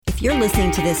If you're listening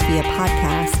to this via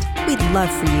podcast, we'd love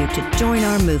for you to join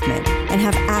our movement and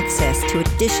have access to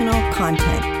additional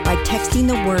content by texting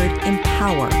the word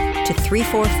EMPOWER to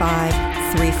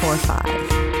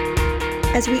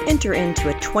 345-345. As we enter into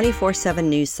a 24/7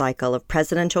 news cycle of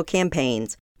presidential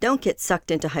campaigns, don't get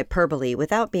sucked into hyperbole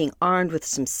without being armed with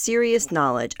some serious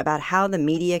knowledge about how the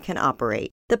media can operate.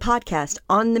 The podcast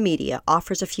On the Media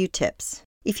offers a few tips.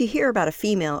 If you hear about a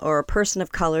female or a person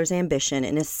of color's ambition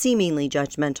in a seemingly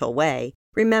judgmental way,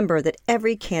 remember that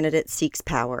every candidate seeks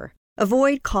power.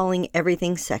 Avoid calling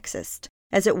everything sexist,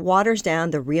 as it waters down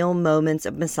the real moments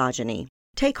of misogyny.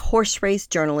 Take horse race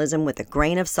journalism with a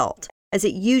grain of salt, as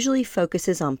it usually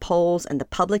focuses on polls and the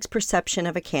public's perception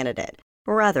of a candidate,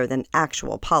 rather than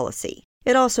actual policy.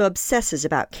 It also obsesses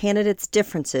about candidates'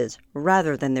 differences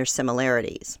rather than their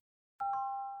similarities.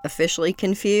 Officially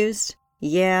confused?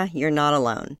 Yeah, you're not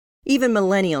alone. Even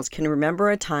millennials can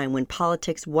remember a time when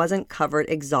politics wasn't covered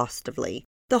exhaustively.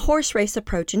 The horse race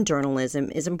approach in journalism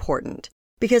is important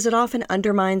because it often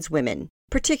undermines women,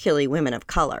 particularly women of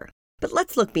color. But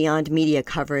let's look beyond media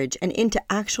coverage and into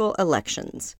actual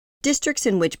elections. Districts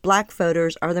in which black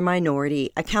voters are the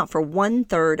minority account for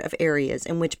 1/3 of areas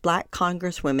in which black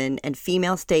congresswomen and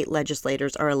female state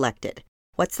legislators are elected.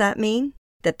 What's that mean?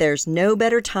 That there's no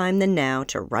better time than now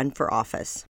to run for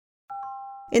office.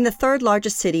 In the third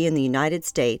largest city in the United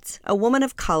States, a woman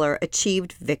of color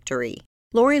achieved victory.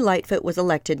 Lori Lightfoot was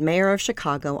elected mayor of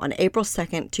Chicago on April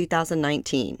 2,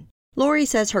 2019. Lori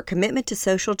says her commitment to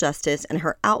social justice and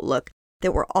her outlook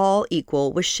that we're all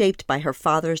equal was shaped by her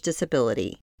father's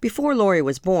disability. Before Lori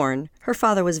was born, her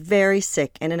father was very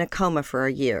sick and in a coma for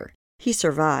a year. He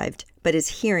survived, but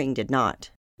his hearing did not.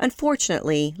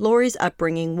 Unfortunately, Lori's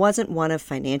upbringing wasn't one of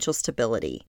financial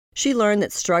stability. She learned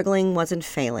that struggling wasn't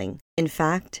failing. In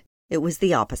fact, it was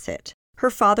the opposite. Her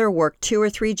father worked 2 or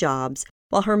 3 jobs,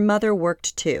 while her mother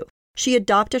worked too. She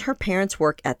adopted her parents'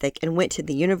 work ethic and went to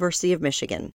the University of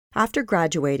Michigan. After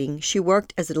graduating, she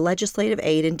worked as a legislative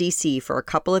aide in D.C. for a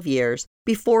couple of years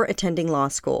before attending law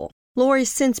school. Lori's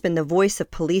since been the voice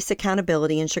of police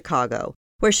accountability in Chicago,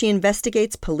 where she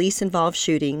investigates police-involved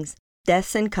shootings,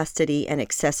 deaths in custody, and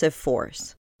excessive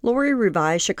force. Lori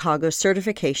revised Chicago's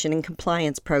certification and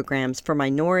compliance programs for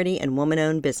minority and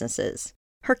woman-owned businesses.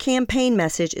 Her campaign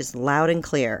message is loud and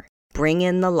clear: bring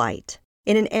in the light.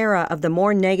 In an era of the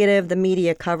more negative the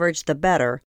media coverage, the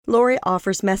better, Lori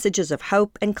offers messages of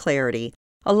hope and clarity,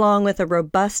 along with a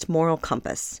robust moral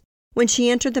compass. When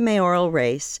she entered the mayoral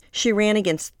race, she ran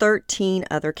against 13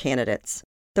 other candidates.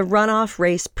 The runoff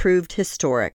race proved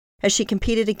historic, as she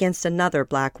competed against another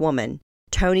black woman,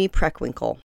 Toni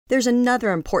Preckwinkle. There's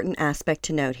another important aspect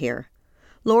to note here.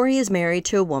 Lori is married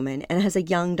to a woman and has a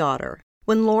young daughter.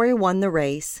 When Lori won the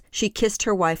race, she kissed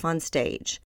her wife on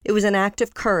stage. It was an act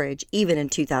of courage, even in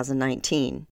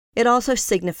 2019. It also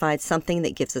signified something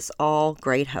that gives us all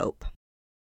great hope.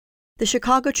 The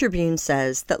Chicago Tribune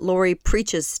says that Lori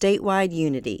preaches statewide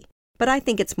unity, but I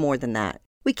think it's more than that.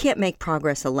 We can't make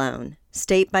progress alone,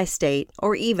 state by state,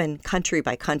 or even country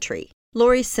by country.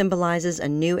 Lori symbolizes a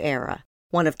new era,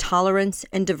 one of tolerance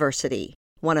and diversity,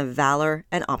 one of valor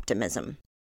and optimism.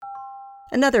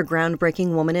 Another groundbreaking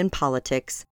woman in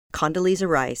politics, Condoleezza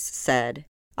Rice, said,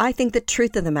 "I think the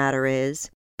truth of the matter is,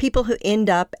 people who end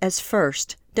up as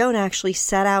first don't actually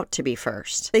set out to be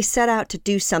first. They set out to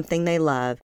do something they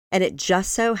love, and it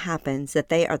just so happens that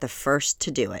they are the first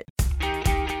to do it."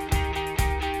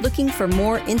 Looking for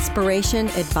more inspiration,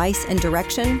 advice, and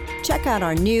direction? Check out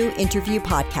our new interview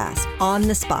podcast, On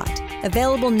the Spot,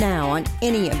 available now on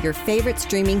any of your favorite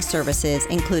streaming services,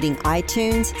 including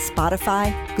iTunes,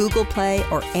 Spotify, Google Play,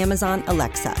 or Amazon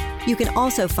Alexa. You can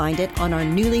also find it on our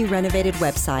newly renovated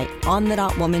website,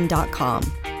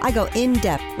 onthedotwoman.com. I go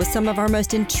in-depth with some of our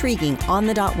most intriguing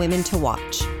on-the-dot women to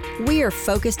watch. We are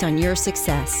focused on your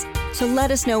success, so let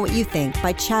us know what you think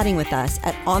by chatting with us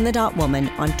at On the Dot Woman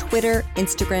on Twitter,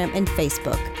 Instagram, and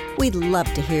Facebook. We'd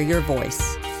love to hear your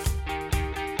voice.